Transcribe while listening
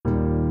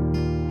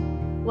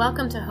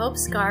Welcome to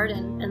Hope's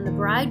Garden and the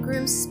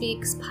Bridegroom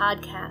Speaks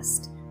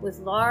podcast with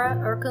Laura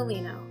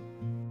Ercolino.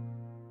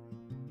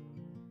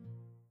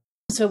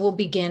 So we'll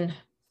begin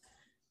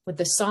with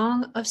the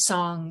Song of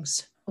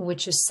Songs,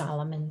 which is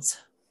Solomon's.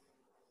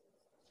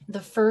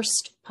 The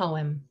first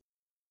poem,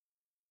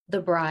 The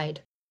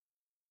Bride.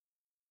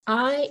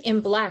 I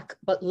am black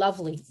but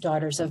lovely,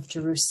 daughters of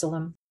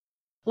Jerusalem,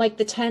 like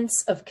the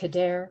tents of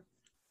Kedar,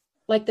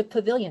 like the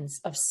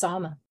pavilions of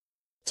Salma.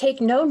 Take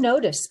no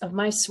notice of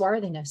my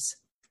swarthiness.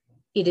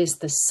 It is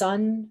the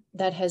sun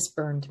that has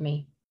burned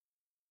me.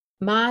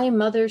 My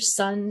mother's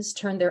sons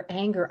turned their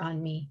anger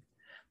on me.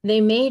 They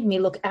made me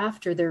look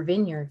after their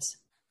vineyards.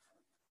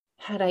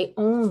 Had I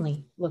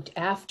only looked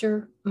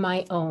after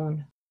my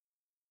own.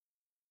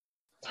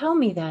 Tell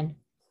me then,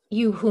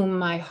 you whom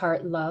my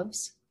heart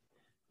loves,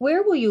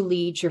 where will you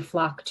lead your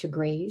flock to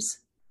graze?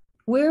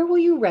 Where will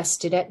you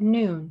rest it at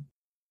noon,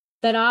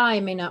 that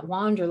I may not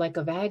wander like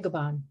a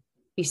vagabond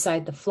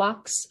beside the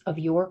flocks of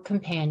your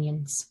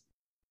companions?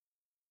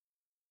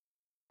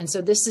 And so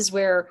this is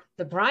where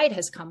the bride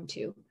has come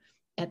to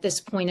at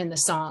this point in the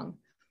song,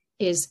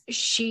 is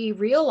she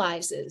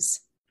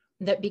realizes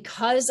that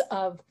because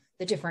of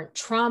the different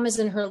traumas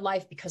in her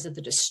life, because of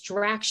the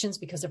distractions,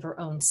 because of her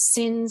own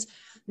sins,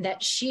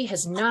 that she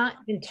has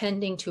not been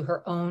tending to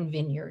her own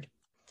vineyard.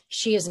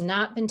 She has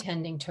not been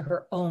tending to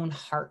her own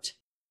heart,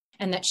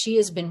 and that she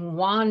has been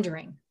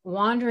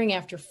wandering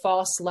after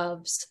false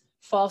loves,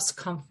 false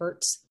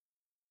comforts,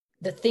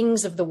 the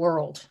things of the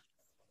world.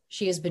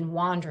 She has been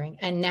wandering,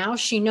 and now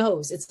she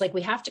knows. It's like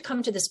we have to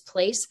come to this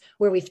place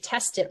where we've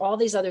tested all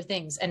these other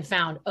things and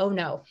found, oh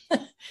no,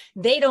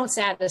 they don't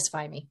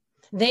satisfy me.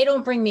 They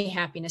don't bring me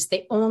happiness.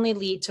 They only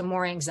lead to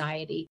more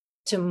anxiety,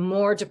 to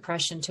more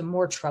depression, to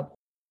more trouble.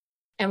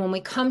 And when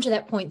we come to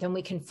that point, then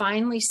we can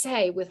finally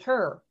say with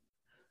her,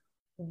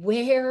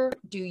 where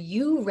do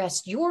you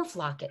rest your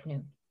flock at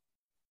noon?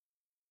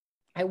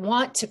 I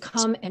want to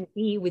come and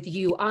be with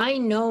you. I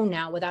know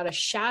now without a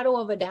shadow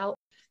of a doubt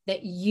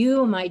that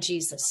you, my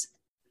Jesus,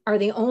 are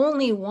the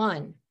only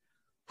one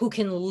who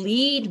can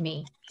lead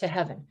me to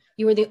heaven.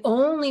 You are the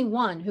only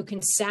one who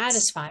can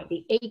satisfy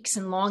the aches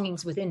and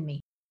longings within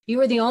me.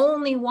 You are the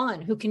only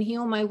one who can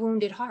heal my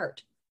wounded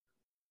heart.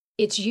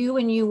 It's you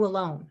and you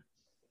alone.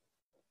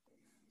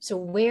 So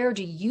where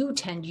do you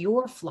tend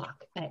your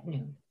flock at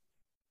noon?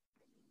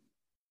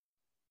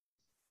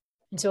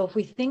 And so if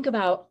we think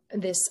about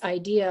this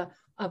idea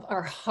of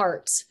our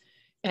hearts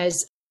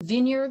as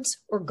vineyards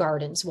or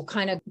gardens, we'll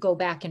kind of go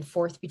back and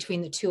forth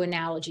between the two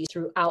analogies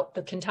throughout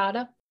the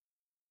cantata.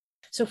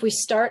 So if we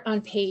start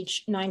on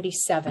page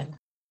 97,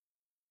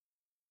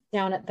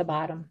 down at the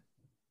bottom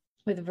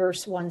with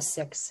verse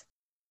 1-6.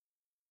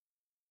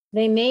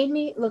 They made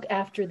me look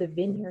after the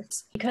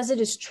vineyards because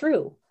it is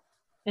true,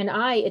 and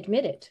I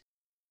admit it.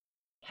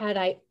 Had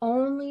I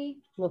only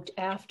looked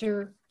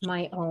after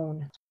my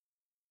own.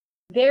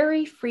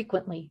 Very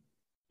frequently,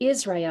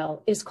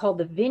 Israel is called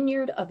the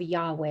vineyard of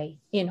Yahweh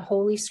in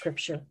Holy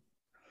Scripture.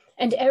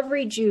 And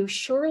every Jew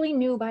surely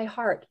knew by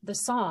heart the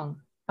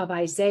song of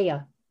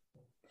Isaiah.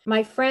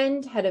 My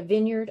friend had a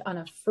vineyard on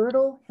a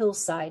fertile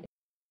hillside.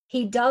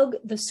 He dug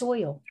the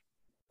soil,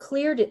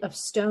 cleared it of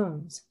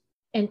stones,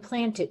 and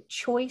planted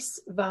choice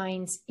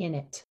vines in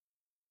it.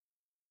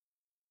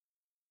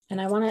 And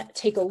I want to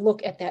take a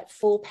look at that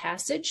full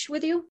passage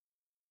with you.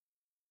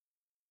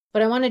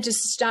 But I want to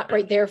just stop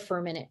right there for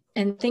a minute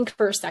and think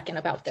for a second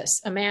about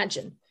this.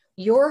 Imagine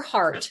your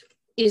heart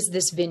is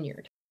this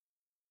vineyard.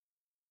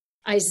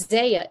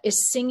 Isaiah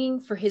is singing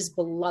for his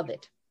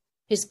beloved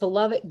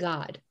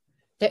God,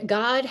 that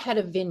God had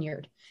a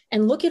vineyard.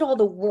 And look at all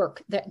the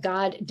work that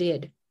God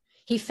did.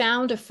 He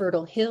found a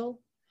fertile hill,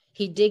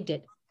 he digged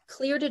it,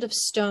 cleared it of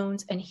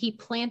stones, and he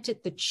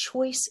planted the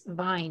choice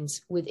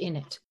vines within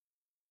it.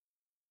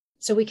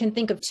 So we can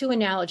think of two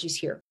analogies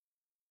here.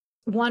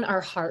 One, our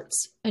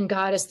hearts, and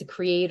God is the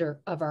creator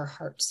of our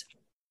hearts.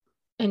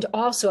 And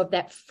also of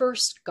that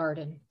first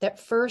garden, that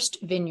first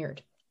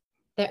vineyard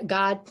that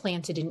God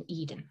planted in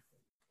Eden.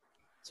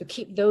 So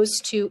keep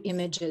those two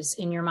images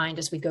in your mind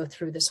as we go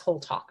through this whole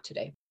talk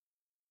today.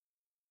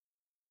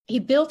 He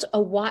built a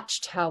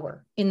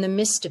watchtower in the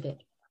midst of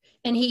it,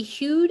 and he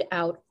hewed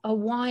out a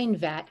wine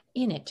vat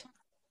in it.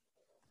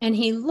 And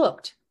he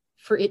looked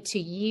for it to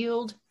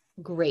yield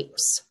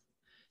grapes.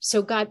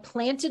 So God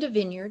planted a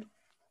vineyard.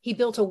 He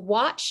built a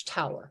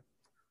watchtower.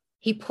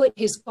 He put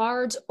his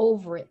guards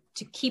over it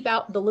to keep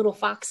out the little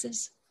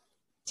foxes,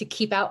 to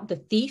keep out the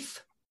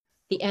thief,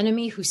 the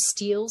enemy who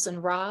steals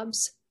and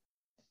robs.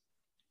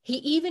 He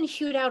even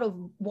hewed out a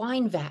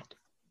wine vat,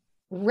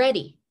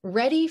 ready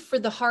for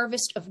the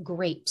harvest of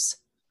grapes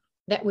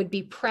that would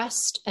be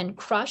pressed and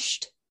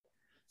crushed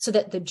so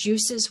that the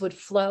juices would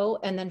flow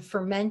and then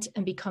ferment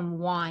and become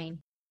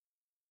wine.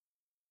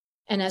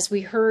 And as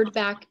we heard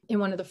back in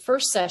one of the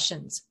first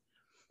sessions,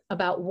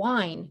 about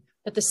wine,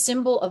 that the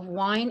symbol of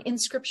wine in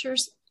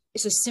scriptures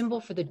is a symbol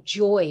for the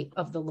joy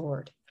of the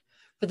Lord,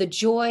 for the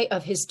joy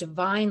of his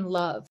divine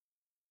love.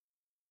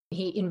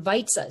 He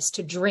invites us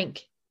to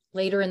drink.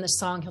 Later in the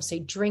song, he'll say,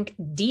 drink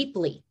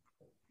deeply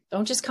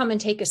Don't just come and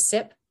take a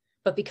sip,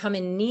 but become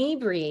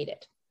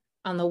inebriated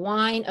on the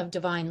wine of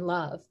divine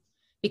love.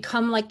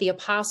 Become like the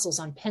apostles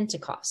on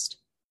Pentecost,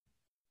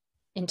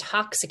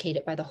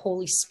 intoxicated by the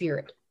Holy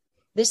Spirit.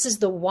 This is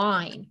the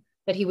wine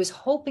that he was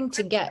hoping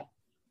to get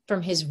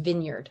from his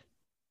vineyard.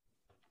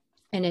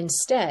 And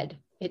instead,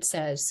 it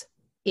says,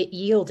 it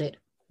yielded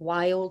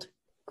wild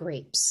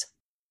grapes.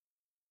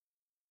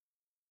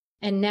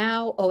 And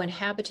now, O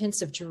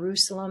inhabitants of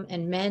Jerusalem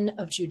and men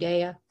of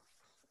Judea,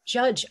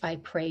 judge, I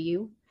pray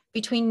you,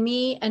 between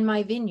me and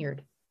my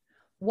vineyard.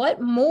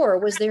 What more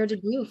was there to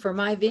do for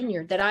my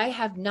vineyard that I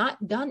have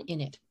not done in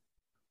it?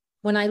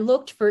 When I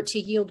looked for it to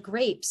yield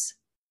grapes,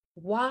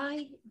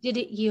 why did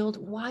it yield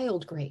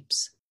wild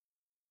grapes?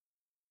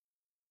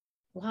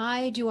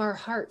 Why do our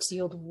hearts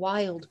yield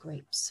wild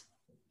grapes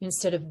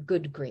instead of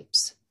good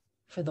grapes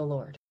for the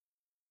Lord?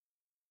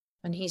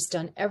 And he's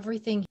done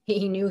everything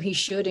he knew he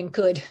should and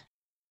could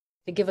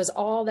to give us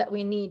all that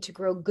we need to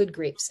grow good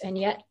grapes. And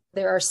yet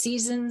there are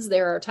seasons,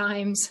 there are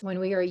times when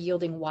we are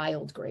yielding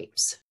wild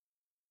grapes.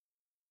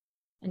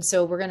 And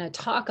so we're going to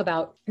talk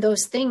about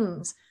those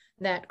things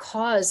that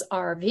cause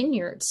our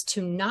vineyards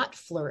to not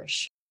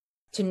flourish,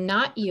 to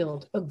not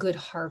yield a good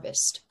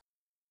harvest.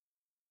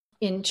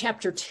 In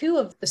chapter 2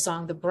 of the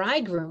song, the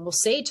bridegroom will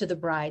say to the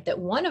bride that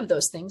one of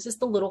those things is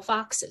the little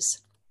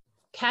foxes.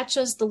 Catch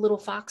us the little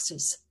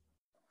foxes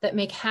that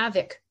make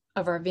havoc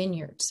of our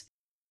vineyards.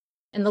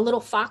 And the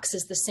little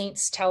foxes, the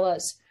saints tell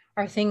us,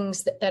 are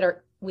things that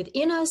are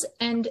within us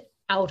and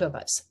out of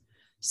us.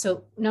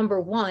 So number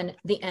one,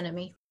 the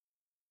enemy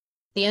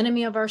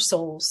of our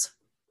souls.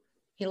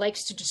 He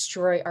likes to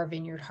destroy our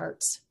vineyard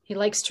hearts. He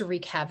likes to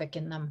wreak havoc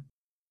in them.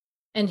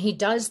 And he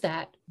does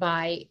that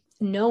by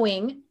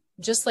knowing,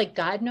 just like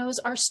God knows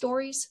our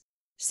stories,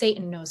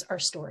 Satan knows our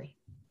story.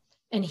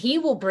 And he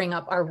will bring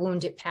up our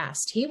wounded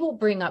past. He will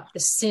bring up the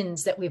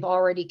sins that we've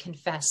already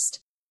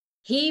confessed.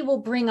 He will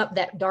bring up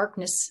that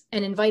darkness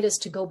and invite us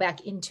to go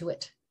back into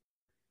it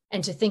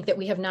and to think that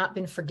we have not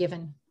been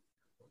forgiven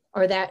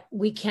or that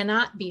we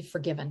cannot be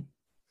forgiven,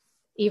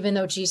 even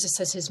though Jesus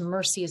says his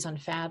mercy is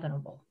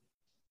unfathomable.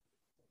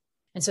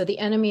 And so the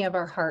enemy of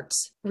our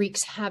hearts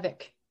wreaks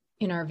havoc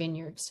in our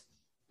vineyards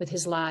with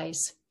his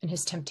lies and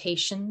his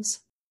temptations.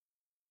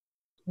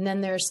 And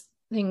then there's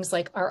things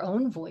like our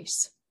own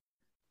voice,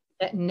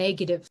 that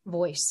negative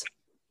voice,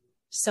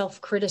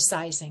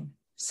 self-criticizing,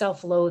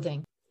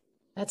 self-loathing.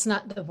 That's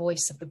not the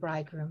voice of the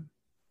bridegroom.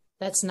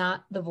 That's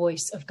not the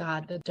voice of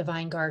God, the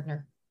divine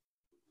gardener.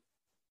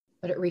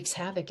 But it wreaks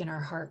havoc in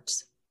our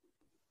hearts.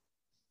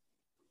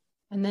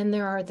 And then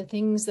there are the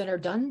things that are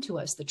done to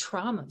us, the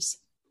traumas,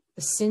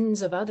 the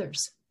sins of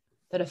others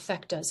that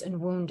affect us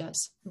and wound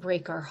us,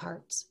 break our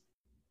hearts.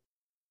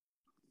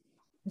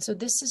 And so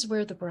this is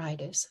where the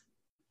bride is.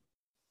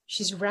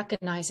 She's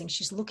recognizing,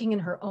 she's looking in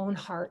her own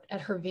heart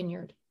at her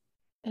vineyard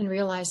and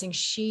realizing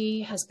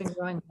she has been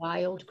growing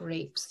wild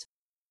grapes,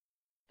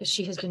 that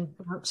she has been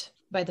burnt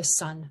by the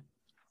sun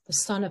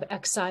of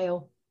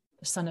exile,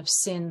 the son of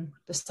sin,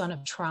 the son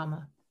of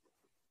trauma.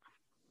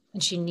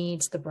 And she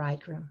needs the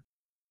bridegroom.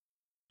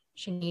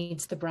 She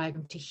needs the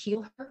bridegroom to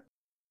heal her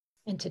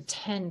and to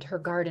tend her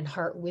garden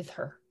heart with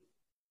her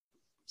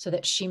so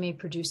that she may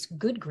produce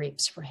good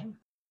grapes for him.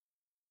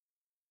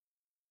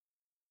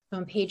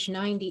 On page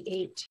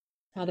 98,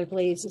 Father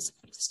Blaise is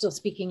still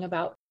speaking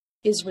about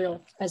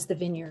Israel as the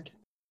vineyard.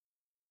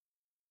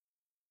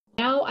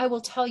 Now I will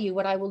tell you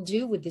what I will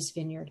do with this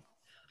vineyard.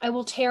 I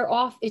will tear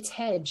off its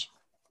hedge.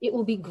 It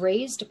will be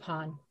grazed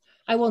upon.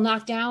 I will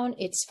knock down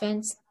its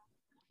fence.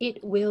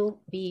 It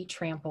will be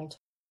trampled.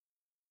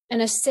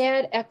 And a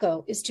sad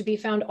echo is to be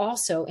found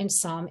also in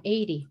Psalm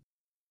 80.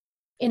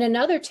 In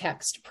another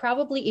text,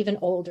 probably even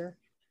older,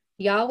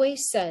 Yahweh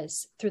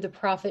says through the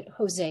prophet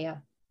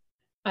Hosea,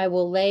 I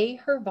will lay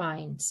her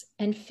vines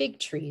and fig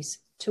trees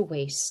to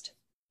waste.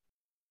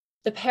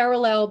 The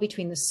parallel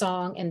between the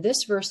song and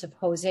this verse of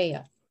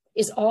Hosea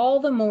is all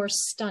the more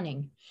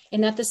stunning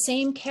in that the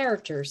same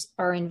characters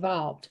are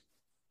involved,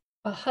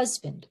 a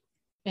husband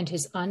and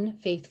his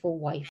unfaithful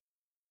wife.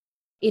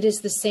 It is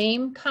the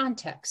same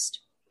context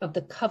of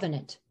the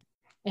covenant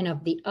and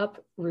of the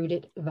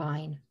uprooted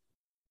vine.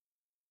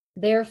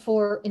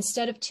 Therefore,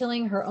 instead of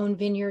tilling her own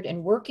vineyard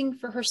and working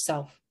for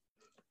herself,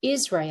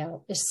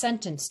 Israel is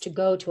sentenced to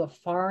go to a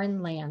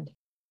foreign land.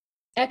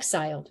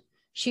 Exiled,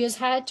 she has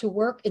had to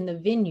work in the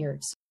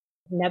vineyards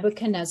of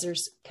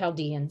Nebuchadnezzar's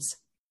Chaldeans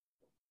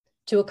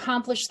to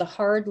accomplish the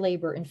hard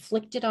labor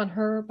inflicted on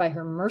her by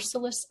her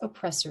merciless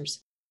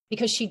oppressors,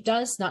 because she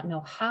does not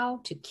know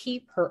how to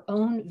keep her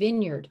own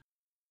vineyard.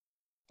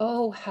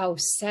 Oh, how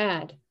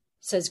sad,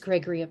 says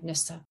Gregory of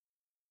Nyssa,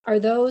 are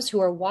those who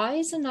are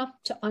wise enough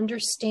to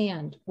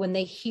understand when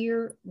they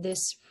hear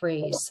this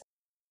phrase,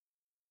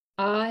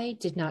 I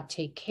did not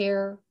take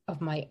care of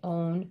my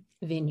own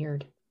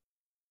vineyard.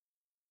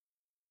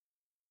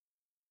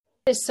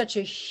 It is such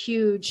a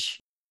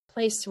huge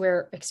place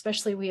where,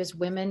 especially we as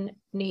women,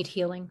 need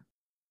healing.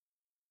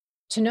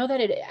 To know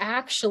that it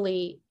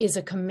actually is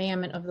a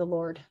commandment of the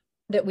Lord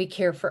that we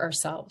care for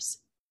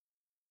ourselves.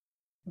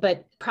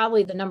 But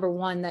probably the number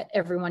one that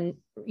everyone,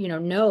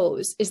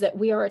 knows is that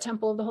we are a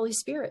temple of the Holy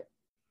Spirit.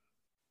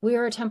 We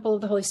are a temple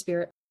of the Holy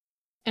Spirit.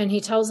 And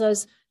he tells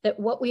us that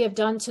what we have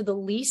done to the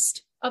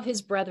least of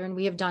his brethren,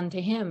 we have done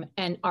to him.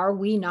 And are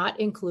we not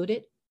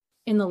included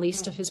in the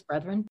least of his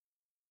brethren?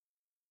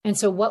 And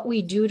so what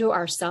we do to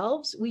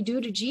ourselves, we do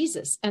to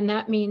Jesus. And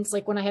that means,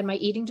 like when I had my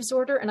eating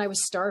disorder and I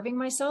was starving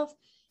myself,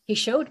 he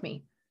showed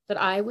me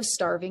that I was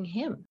starving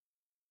him.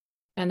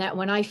 And that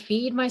when I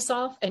feed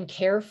myself and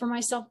care for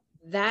myself,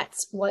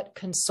 that's what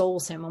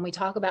consoles him. When we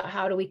talk about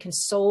how do we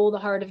console the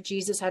heart of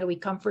Jesus, how do we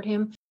comfort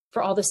him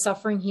for all the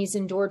suffering he's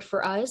endured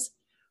for us?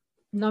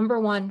 Number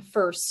one,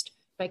 first,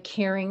 by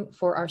caring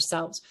for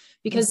ourselves.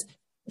 Because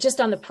just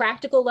on the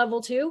practical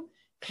level too,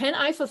 can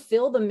I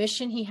fulfill the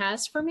mission he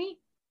has for me?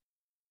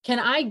 Can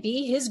I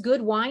be his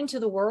good wine to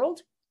the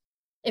world?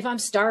 If I'm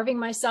starving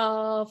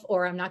myself,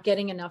 or I'm not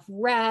getting enough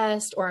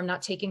rest, or I'm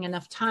not taking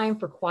enough time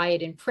for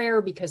quiet and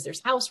prayer because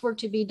there's housework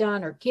to be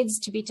done or kids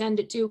to be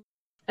tended to.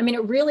 I mean,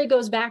 it really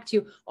goes back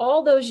to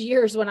all those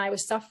years when I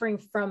was suffering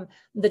from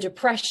the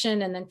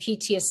depression and then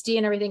PTSD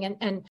and everything.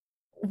 And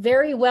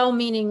very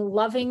well-meaning,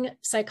 loving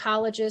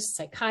psychologists,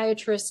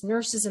 psychiatrists,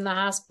 nurses in the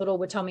hospital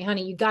would tell me,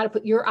 honey, you got to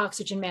put your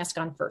oxygen mask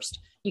on first.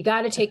 You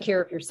got to take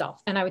care of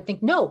yourself. And I would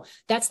think, no,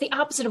 that's the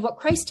opposite of what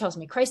Christ tells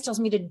me. Christ tells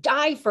me to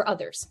die for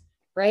others,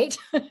 right?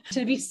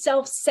 To be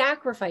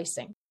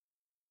self-sacrificing.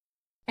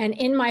 And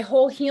in my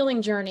whole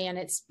healing journey, and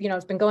it's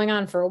been going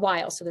on for a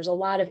while, so there's a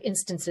lot of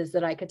instances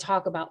that I could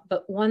talk about,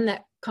 but one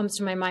that comes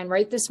to my mind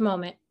right this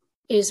moment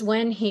is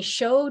when he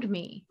showed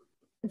me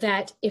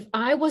that if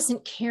I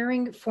wasn't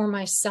caring for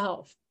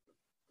myself,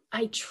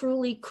 I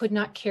truly could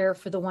not care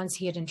for the ones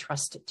he had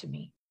entrusted to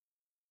me.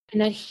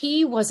 And that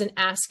he wasn't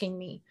asking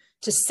me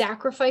to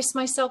sacrifice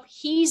myself.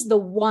 He's the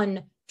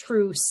one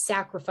true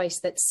sacrifice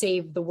that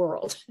saved the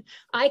world.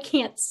 I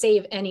can't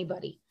save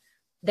anybody.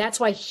 That's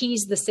why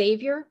he's the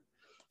savior.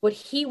 What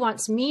he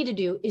wants me to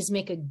do is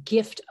make a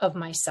gift of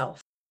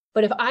myself.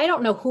 But if I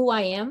don't know who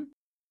I am,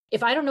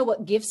 if I don't know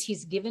what gifts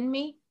he's given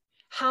me,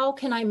 how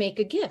can I make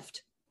a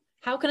gift?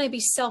 How can I be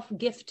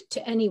self-gift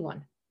to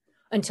anyone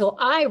until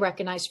I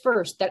recognize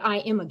first that I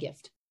am a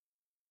gift?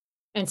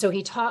 And so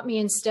he taught me,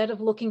 instead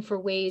of looking for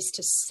ways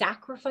to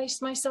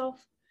sacrifice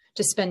myself,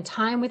 to spend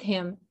time with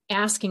him,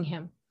 asking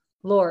him,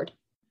 Lord,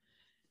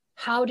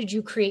 how did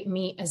you create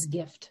me as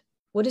gift?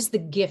 What is the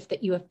gift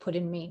that you have put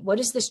in me? What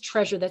is this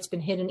treasure that's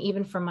been hidden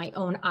even from my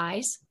own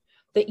eyes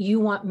that you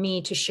want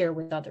me to share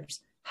with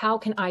others? How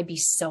can I be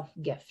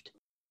self-gift?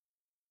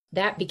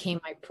 That became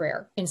my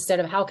prayer. Instead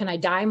of how can I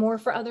die more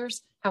for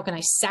others? How can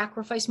I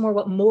sacrifice more?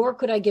 What more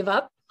could I give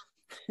up?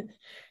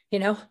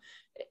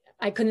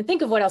 I couldn't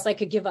think of what else I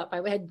could give up.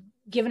 I had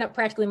given up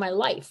practically my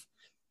life.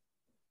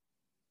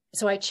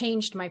 So I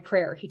changed my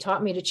prayer. He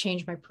taught me to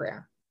change my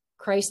prayer.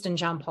 Christ and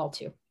John Paul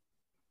too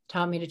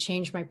taught me to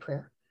change my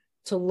prayer,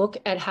 to look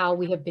at how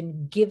we have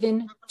been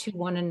given to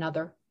one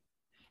another.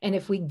 And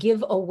if we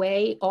give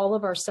away all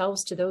of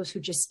ourselves to those who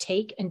just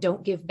take and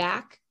don't give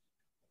back,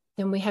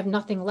 then we have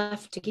nothing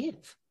left to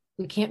give.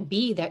 We can't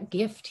be that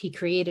gift he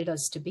created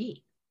us to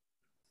be.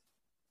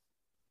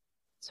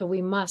 So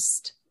we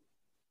must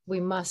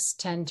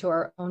tend to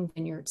our own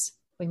vineyards.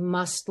 We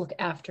must look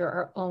after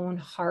our own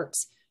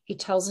hearts. He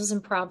tells us in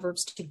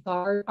Proverbs to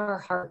guard our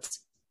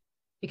hearts,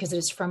 because it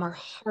is from our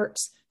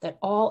hearts that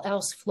all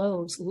else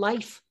flows.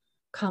 Life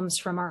comes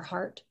from our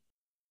heart.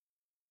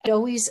 It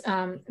always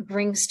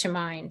brings to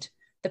mind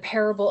the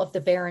parable of the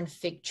barren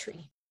fig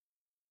tree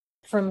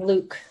from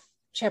Luke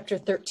chapter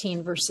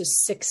 13,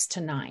 verses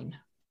 6-9.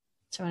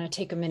 So I'm going to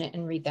take a minute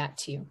and read that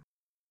to you.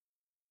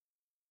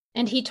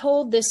 And he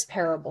told this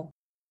parable.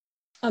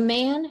 A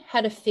man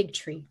had a fig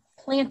tree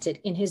planted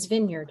in his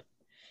vineyard,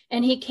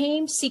 and he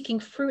came seeking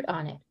fruit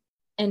on it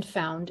and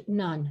found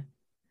none.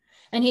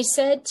 And he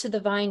said to the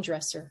vine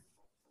dresser,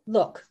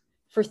 look,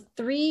 for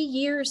 3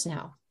 years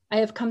now, I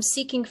have come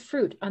seeking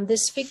fruit on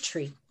this fig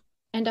tree,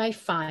 and I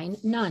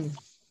find none.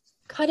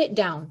 Cut it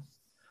down.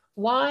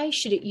 Why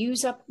should it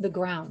use up the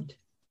ground?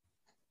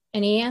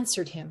 And he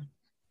answered him,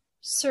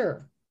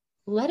 Sir,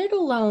 let it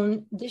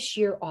alone this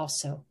year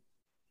also,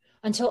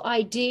 until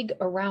I dig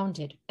around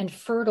it and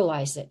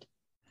fertilize it.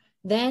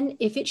 Then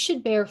if it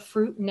should bear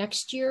fruit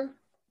next year,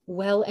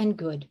 well and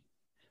good.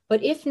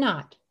 But if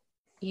not,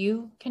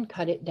 you can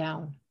cut it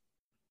down.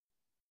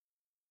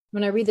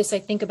 When I read this, I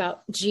think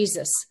about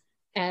Jesus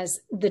as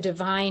the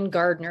divine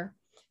gardener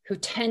who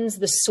tends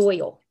the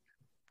soil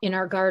in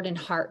our garden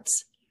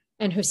hearts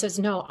and who says,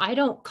 no, I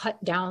don't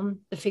cut down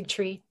the fig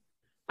tree.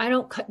 I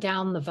don't cut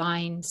down the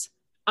vines.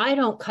 I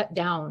don't cut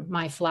down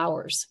my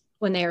flowers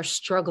when they are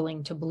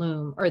struggling to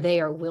bloom or they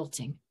are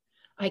wilting.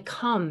 I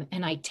come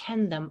and I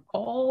tend them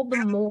all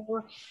the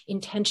more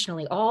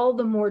intentionally, all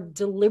the more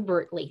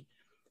deliberately,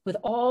 with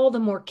all the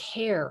more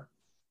care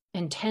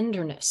and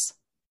tenderness.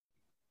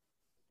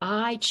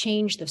 I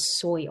change the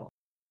soil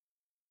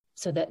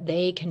so that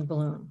they can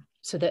bloom,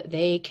 so that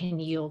they can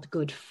yield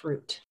good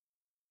fruit.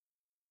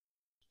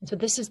 And so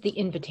this is the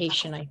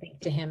invitation, I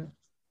think, to him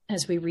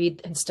as we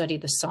read and study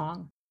the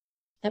song.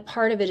 That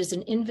part of it is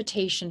an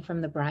invitation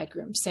from the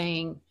bridegroom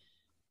saying,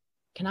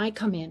 can I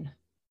come in?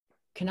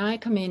 Can I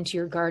come into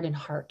your garden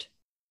heart?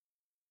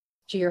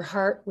 To your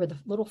heart where the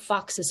little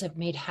foxes have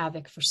made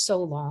havoc for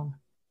so long?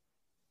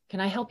 Can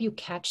I help you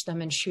catch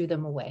them and shoo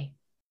them away?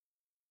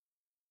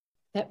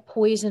 That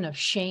poison of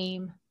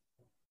shame,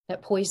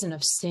 that poison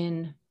of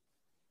sin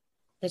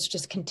that's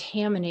just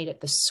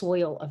contaminated the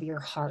soil of your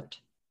heart.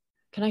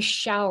 Can I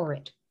shower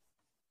it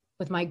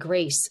with my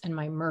grace and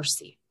my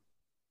mercy?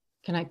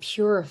 Can I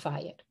purify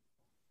it,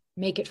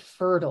 make it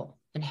fertile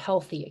and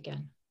healthy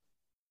again?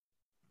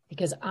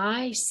 Because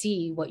I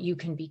see what you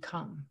can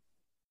become.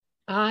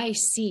 I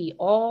see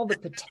all the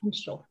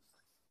potential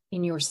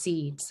in your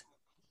seeds.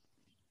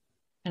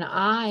 And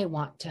I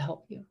want to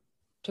help you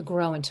to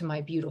grow into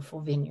my beautiful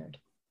vineyard,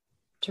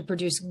 to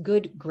produce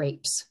good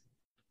grapes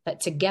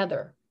that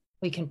together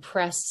we can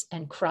press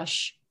and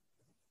crush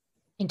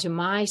into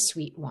my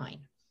sweet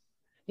wine.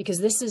 Because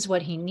this is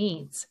what he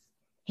needs.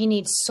 He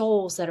needs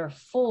souls that are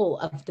full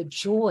of the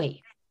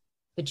joy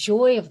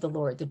of the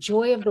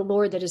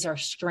Lord that is our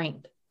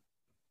strength.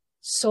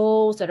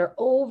 Souls that are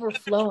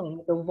overflowing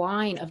with the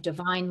wine of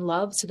divine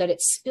love so that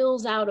it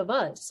spills out of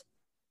us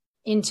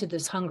into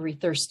this hungry,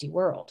 thirsty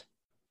world.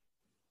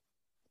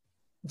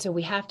 And so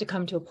we have to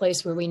come to a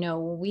place where we know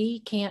we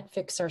can't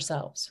fix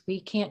ourselves.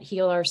 We can't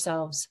heal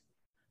ourselves.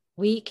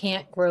 We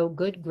can't grow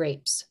good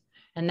grapes.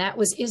 And that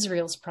was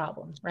Israel's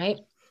problem, right?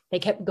 They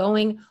kept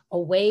going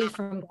away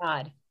from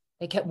God.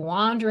 They kept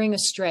wandering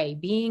astray,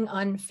 being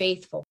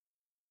unfaithful.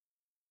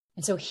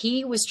 And so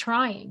he was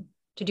trying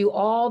to do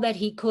all that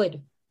he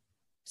could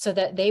so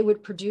that they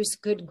would produce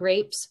good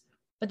grapes,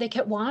 but they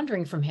kept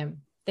wandering from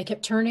him. They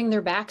kept turning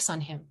their backs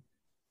on him,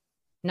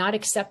 not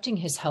accepting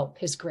his help,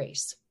 his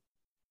grace.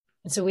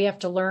 And so we have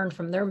to learn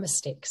from their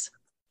mistakes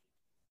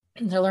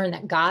and to learn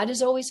that God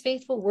is always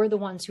faithful. We're the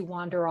ones who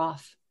wander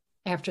off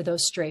after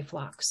those stray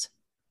flocks.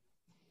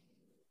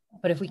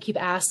 But if we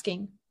keep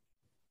asking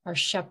our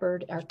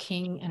shepherd, our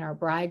king, and our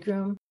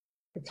bridegroom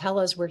to tell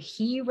us where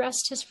he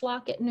rests his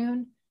flock at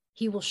noon,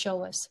 he will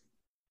show us.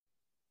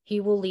 He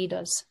will lead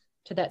us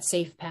to that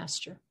safe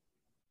pasture.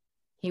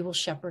 He will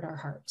shepherd our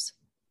hearts.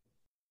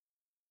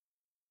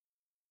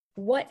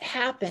 What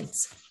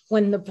happens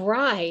when the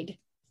bride,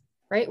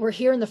 right? We're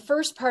here in the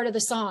first part of the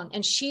song,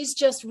 and she's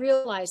just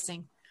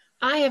realizing,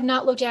 I have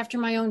not looked after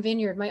my own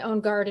vineyard, my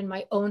own garden,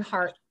 my own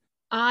heart.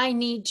 I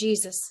need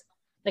Jesus.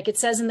 Like it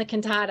says in the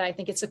cantata, I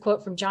think it's a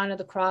quote from John of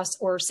the Cross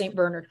or St.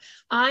 Bernard.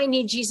 I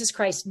need Jesus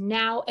Christ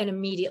now and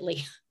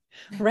immediately.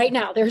 Right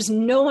now, there's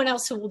no one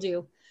else who will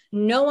do.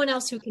 No one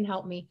else who can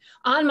help me.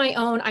 On my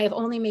own, I have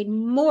only made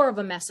more of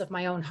a mess of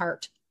my own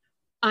heart.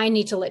 I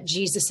need to let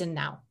Jesus in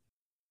now.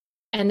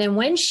 And then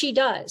when she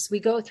does,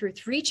 we go through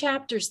 3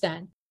 chapters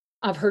then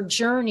of her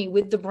journey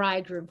with the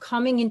bridegroom,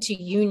 coming into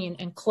union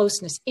and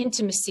closeness,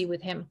 intimacy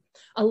with him,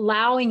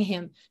 allowing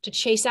him to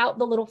chase out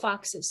the little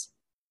foxes,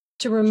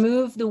 to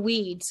remove the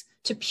weeds,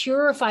 to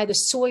purify the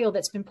soil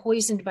that's been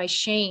poisoned by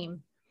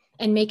shame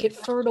and make it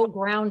fertile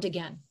ground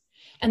again.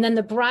 And then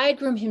the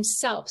bridegroom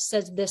himself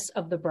says this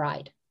of the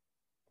bride.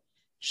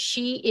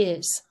 She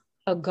is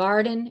a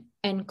garden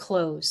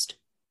enclosed,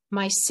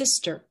 my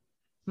sister,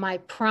 my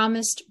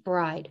promised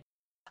bride,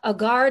 a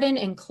garden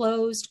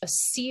enclosed, a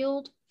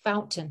sealed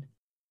fountain.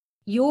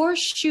 Your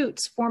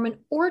shoots form an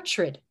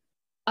orchard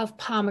of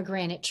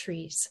pomegranate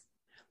trees.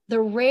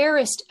 The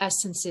rarest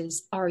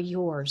essences are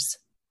yours.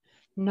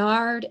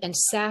 Nard and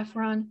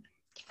saffron,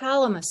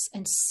 calamus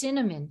and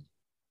cinnamon,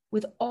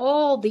 with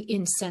all the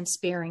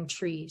incense-bearing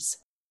trees.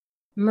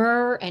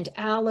 Myrrh and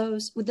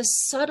aloes with the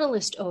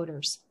subtlest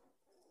odors.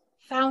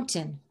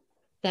 Fountain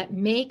that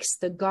makes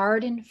the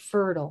garden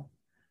fertile.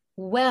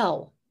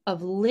 Well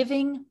of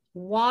living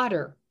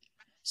water.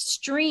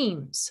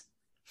 Streams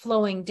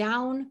flowing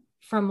down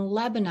from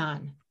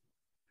Lebanon.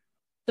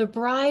 The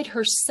bride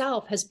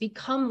herself has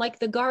become like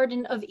the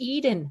Garden of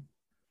Eden.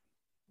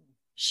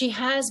 She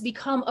has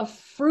become a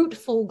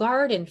fruitful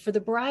garden for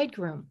the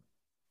bridegroom.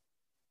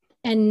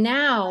 And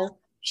now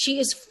she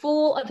is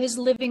full of his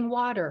living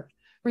water.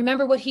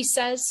 Remember what he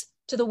says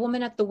to the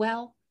woman at the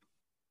well?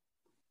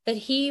 That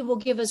he will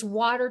give us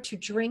water to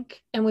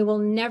drink and we will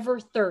never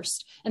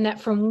thirst. And that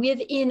from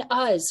within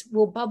us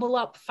will bubble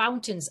up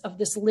fountains of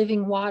this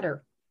living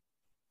water.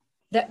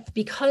 That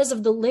because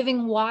of the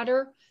living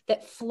water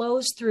that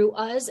flows through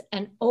us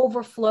and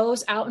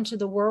overflows out into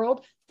the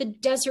world, the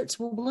deserts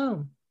will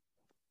bloom.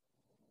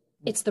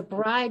 It's the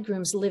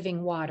bridegroom's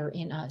living water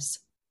in us.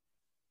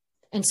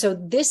 And so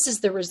this is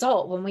the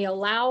result when we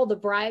allow the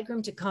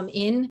bridegroom to come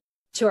in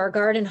to our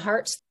garden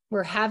hearts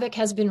where havoc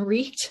has been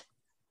wreaked.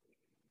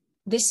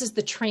 This is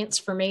the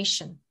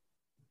transformation,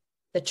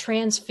 the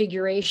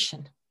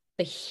transfiguration,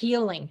 the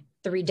healing,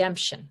 the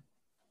redemption.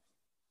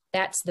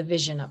 That's the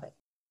vision of it.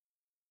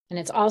 And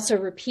it's also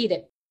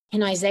repeated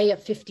in Isaiah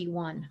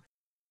 51.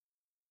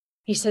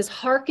 He says,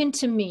 hearken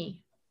to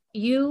me,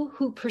 you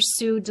who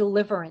pursue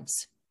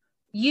deliverance,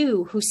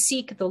 you who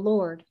seek the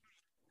Lord.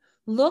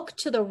 Look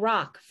to the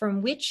rock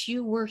from which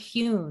you were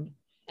hewn,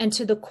 and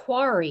to the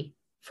quarry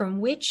from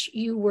which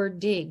you were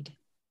digged.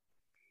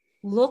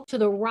 look to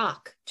the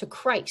rock, to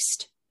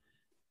Christ,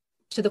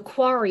 to the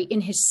quarry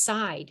in his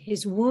side,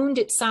 his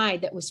wounded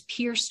side that was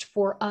pierced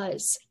for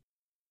us,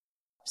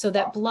 so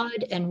that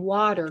blood and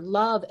water,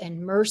 love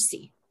and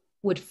mercy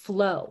would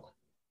flow.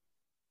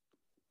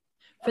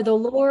 For the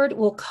Lord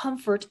will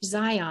comfort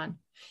Zion.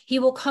 He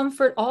will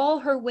comfort all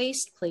her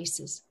waste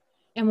places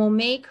and will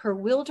make her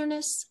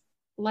wilderness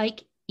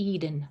like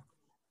Eden,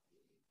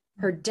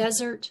 her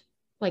desert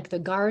like the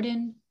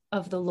garden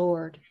of the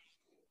Lord.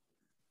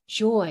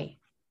 Joy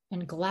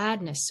and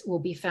gladness will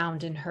be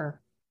found in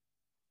her,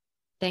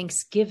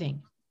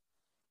 thanksgiving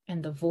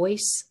and the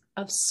voice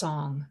of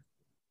song.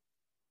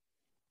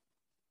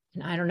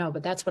 And I don't know,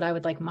 but that's what I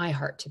would like my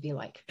heart to be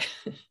like.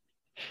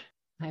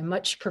 I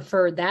much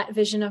prefer that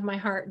vision of my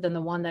heart than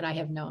the one that I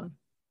have known,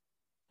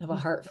 of a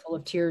heart full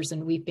of tears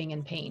and weeping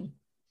and pain.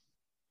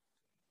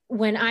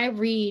 When I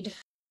read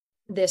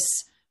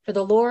this, for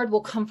the Lord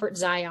will comfort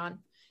Zion.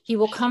 He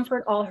will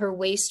comfort all her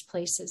waste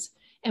places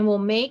and will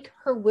make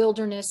her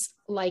wilderness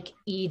like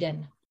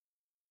Eden.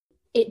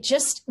 It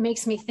just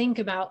makes me think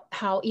about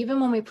how even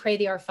when we pray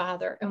the Our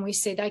Father and we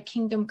say, thy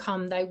kingdom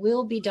come, thy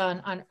will be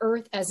done on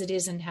earth as it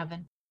is in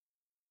heaven,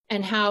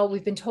 and how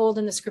we've been told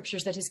in the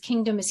scriptures that his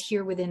kingdom is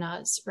here within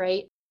us,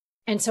 right?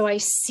 And so I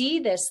see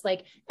this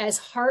like as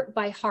heart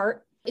by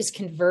heart is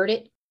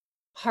converted,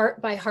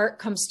 heart by heart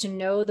comes to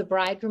know the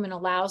bridegroom and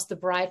allows the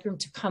bridegroom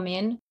to come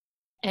in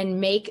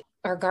and make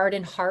our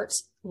garden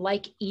hearts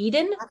like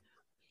Eden,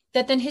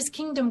 that then his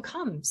kingdom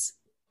comes.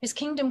 His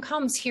kingdom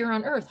comes here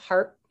on earth,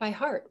 heart by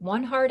heart,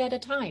 one heart at a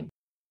time.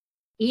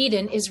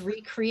 Eden is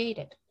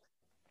recreated.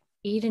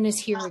 Eden is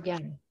here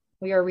again.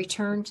 We are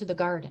returned to the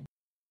garden.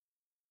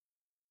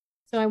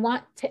 So I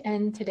want to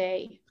end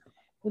today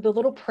with a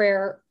little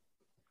prayer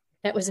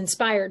that was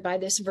inspired by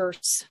this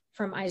verse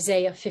from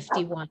Isaiah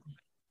 51.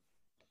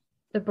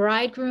 The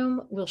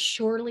bridegroom will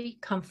surely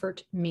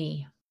comfort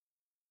me,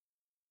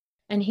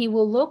 and he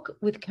will look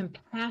with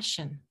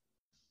compassion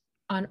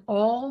on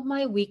all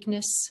my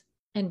weakness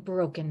and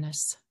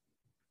brokenness.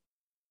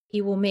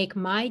 He will make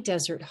my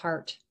desert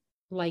heart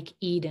like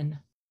Eden.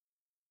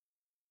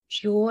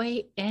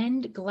 Joy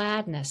and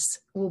gladness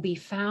will be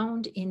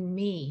found in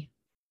me,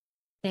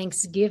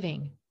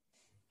 thanksgiving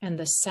and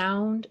the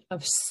sound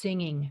of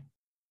singing,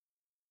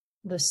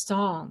 the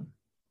song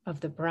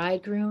of the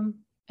bridegroom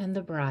and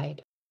the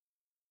bride.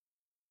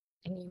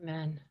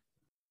 Amen.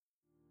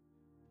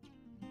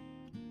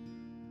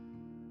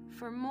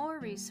 For more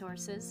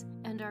resources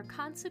and our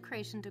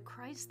consecration to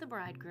Christ the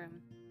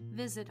Bridegroom,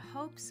 visit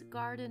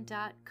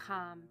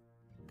hopesgarden.com,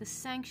 the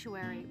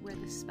sanctuary where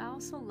the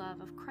spousal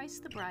love of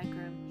Christ the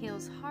Bridegroom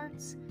heals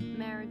hearts,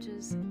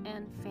 marriages,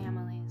 and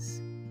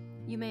families.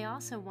 You may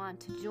also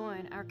want to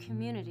join our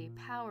community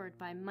powered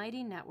by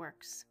Mighty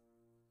Networks.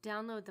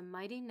 Download the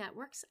Mighty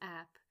Networks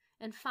app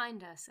and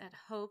find us at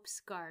Hope's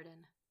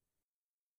Garden.